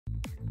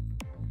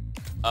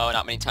Oh,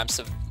 not many times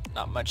to,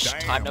 not much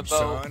time to Damn,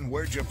 vote. son,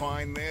 where'd you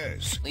find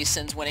this? Lee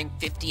Sin's winning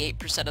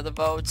 58% of the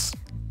votes.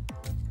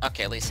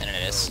 Okay, Lee Sin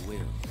it is.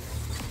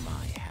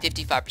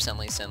 55%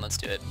 Lee Sin, let's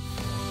do it.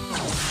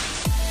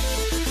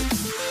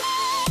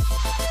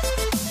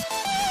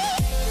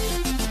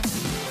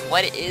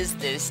 What is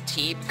this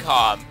team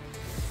comp?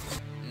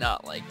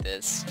 Not like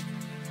this.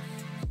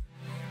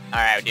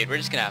 Alright, dude, we're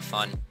just gonna have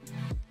fun.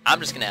 I'm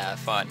just gonna have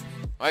fun.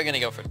 We're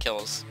gonna go for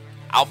kills.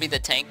 I'll be the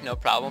tank, no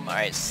problem.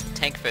 Alright,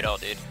 tank fiddle,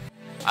 dude.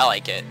 I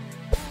like it.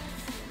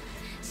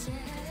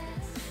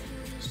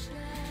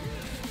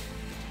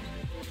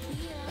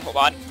 Hold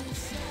on.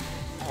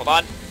 Hold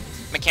on.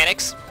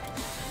 Mechanics.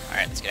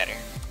 Alright, let's get out of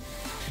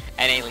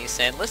here. NA Lee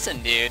Sin.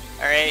 Listen, dude.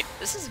 Alright,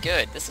 this is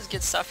good. This is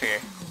good stuff here.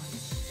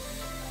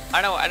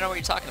 I don't know what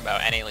you're talking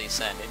about, NA Lee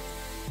Sin,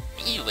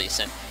 dude. You Lee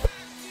Sin.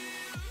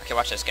 Okay,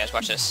 watch this, guys.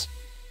 Watch this.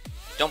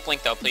 Don't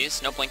blink, though,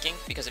 please. No blinking,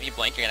 because if you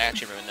blink, you're gonna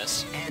actually ruin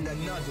this. And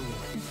another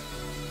one.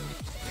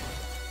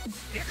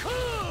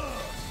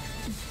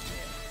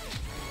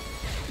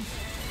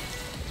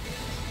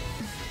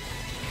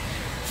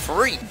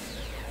 Free!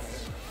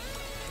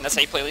 And that's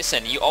how you play Lee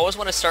Sin. You always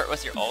want to start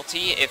with your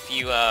ulti if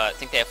you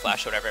think they have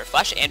flash or whatever.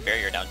 Flash and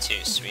barrier down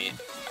too, sweet.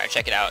 Alright,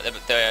 check it out.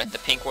 The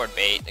pink ward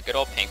bait. The good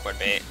old pink ward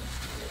bait.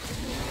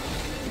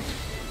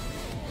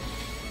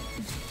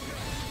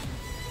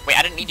 Wait,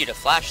 I didn't need you to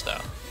flash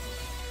though.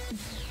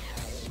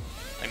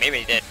 Like, maybe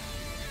he did.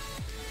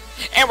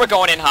 And we're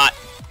going in hot.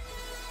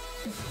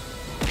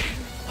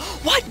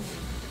 What?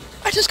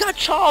 I just got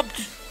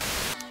chopped!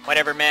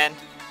 Whatever, man.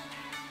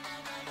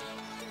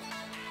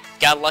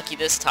 Got lucky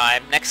this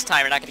time. Next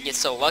time, you're not gonna get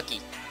so lucky.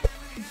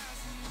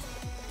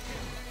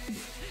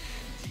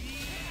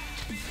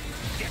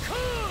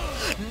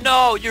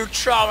 No, you're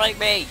trolling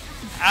me!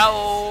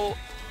 Ow!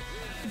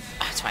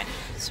 Ah, it's fine.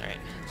 It's alright.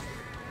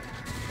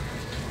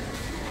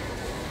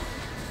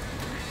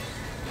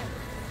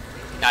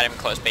 Not even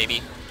close,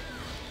 baby.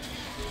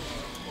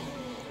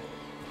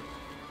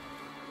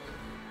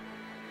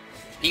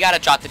 You gotta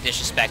drop the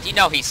disrespect. You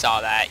know he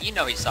saw that. You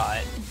know he saw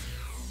it.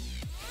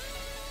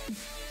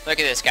 Look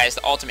at this, guys.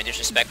 The ultimate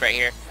disrespect right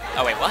here.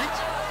 Oh, wait, what?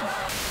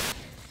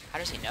 How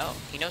does he know?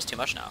 He knows too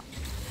much now.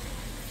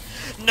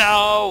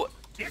 No!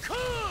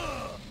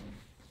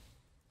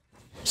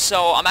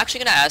 So, I'm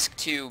actually gonna ask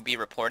to be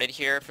reported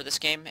here for this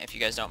game, if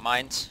you guys don't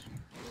mind.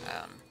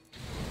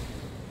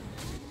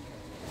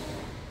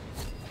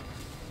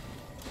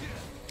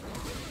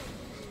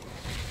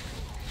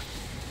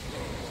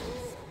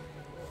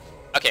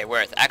 Okay,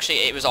 Worth.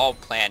 Actually, it was all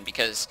planned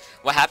because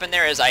what happened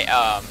there is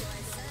I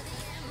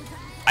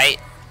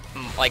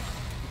like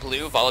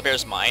blew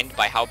Volibear's mind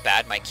by how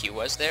bad my Q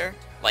was there.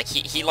 Like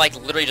he like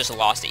literally just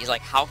lost it. He's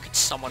like, how could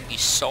someone be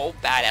so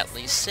bad at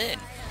Lee Sin?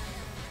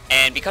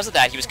 And because of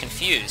that, he was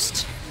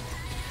confused.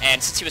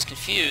 And since he was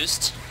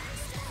confused,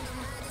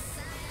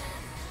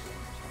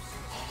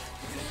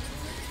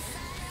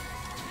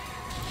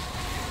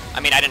 I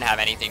mean, I didn't have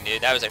anything,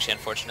 dude. That was actually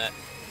unfortunate.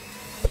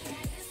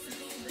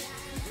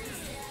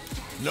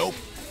 Nope.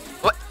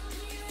 What?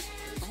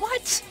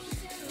 What?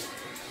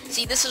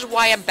 See, this is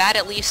why I'm bad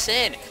at Lee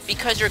Sin.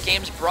 Because your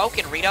game's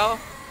broken, Rito.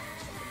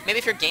 Maybe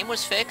if your game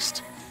was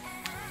fixed.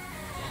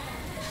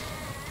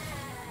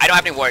 I don't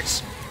have any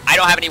wards. I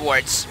don't have any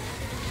wards.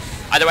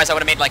 Otherwise, I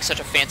would have made like such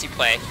a fancy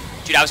play.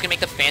 Dude, I was gonna make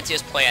the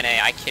fanciest play in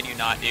A. I kid you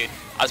not, dude.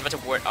 I was about to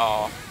ward.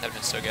 Oh, that would have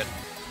been so good.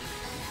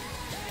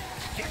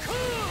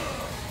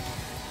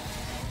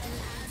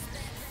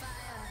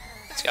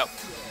 Let's go.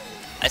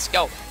 Let's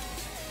go.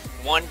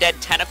 One dead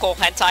tentacle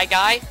hentai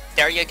guy.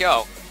 There you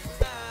go.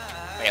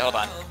 Wait, hold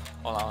on.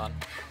 Hold on.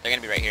 They're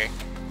gonna be right here.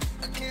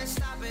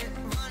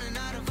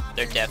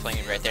 They're definitely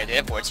gonna be right there. Do they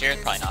have wards here?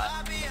 Probably not.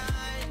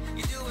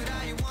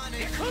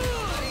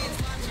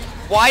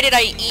 Why did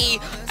I E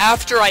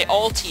after I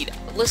ultied?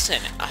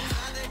 Listen.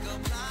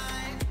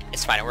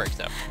 It's fine, it worked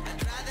though.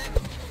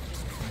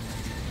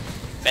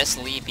 Best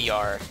Lee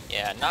BR.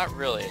 Yeah, not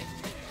really. I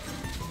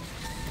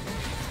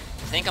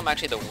think I'm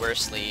actually the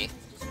worst Lee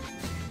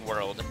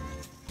world.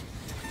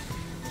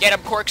 Get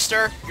him,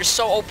 Corkster! You're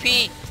so OP!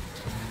 I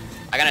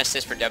got an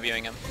assist for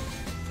Wing him.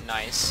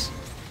 Nice.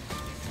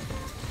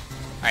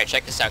 Alright,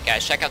 check this out,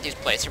 guys. Check out these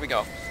plays. Here we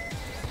go.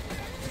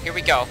 Here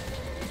we go.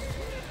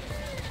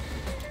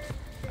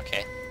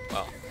 Okay,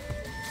 well.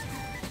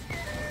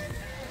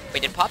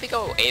 Wait, did Poppy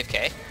go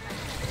AFK?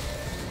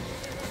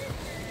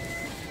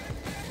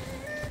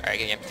 Alright,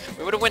 good game.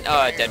 We would've went,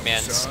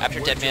 Deadman's. After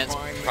Deadman's,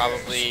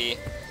 probably...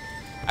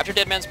 After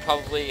Deadman's,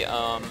 probably,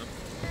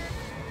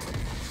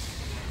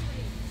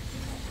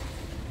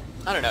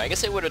 I don't know, I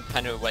guess it would have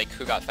depended on like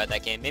who got fed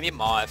that game. Maybe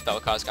Ma if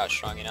Vel'Koz got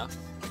strong, you know?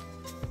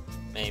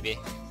 Maybe.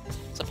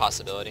 It's a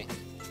possibility.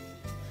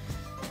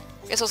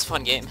 I guess it was a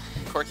fun game.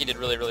 Corki did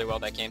really, really well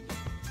that game.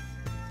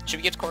 Should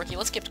we gift Corki?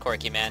 Let's gift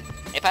Corki, man.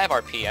 If I have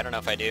RP, I don't know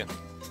if I do.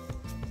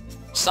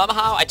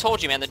 Somehow, I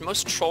told you, man, the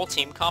most troll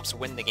team comps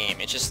win the game.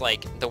 It's just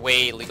like the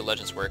way League of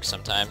Legends works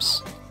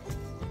sometimes.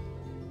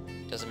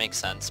 Doesn't make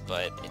sense,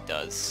 but it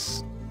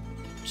does.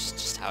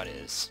 Just how it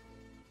is.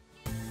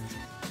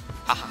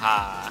 Ha ha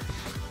ha.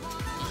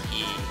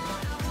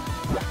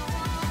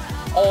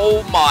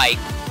 Oh my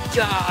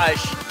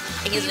gosh!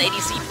 He's an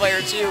ADC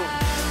player too.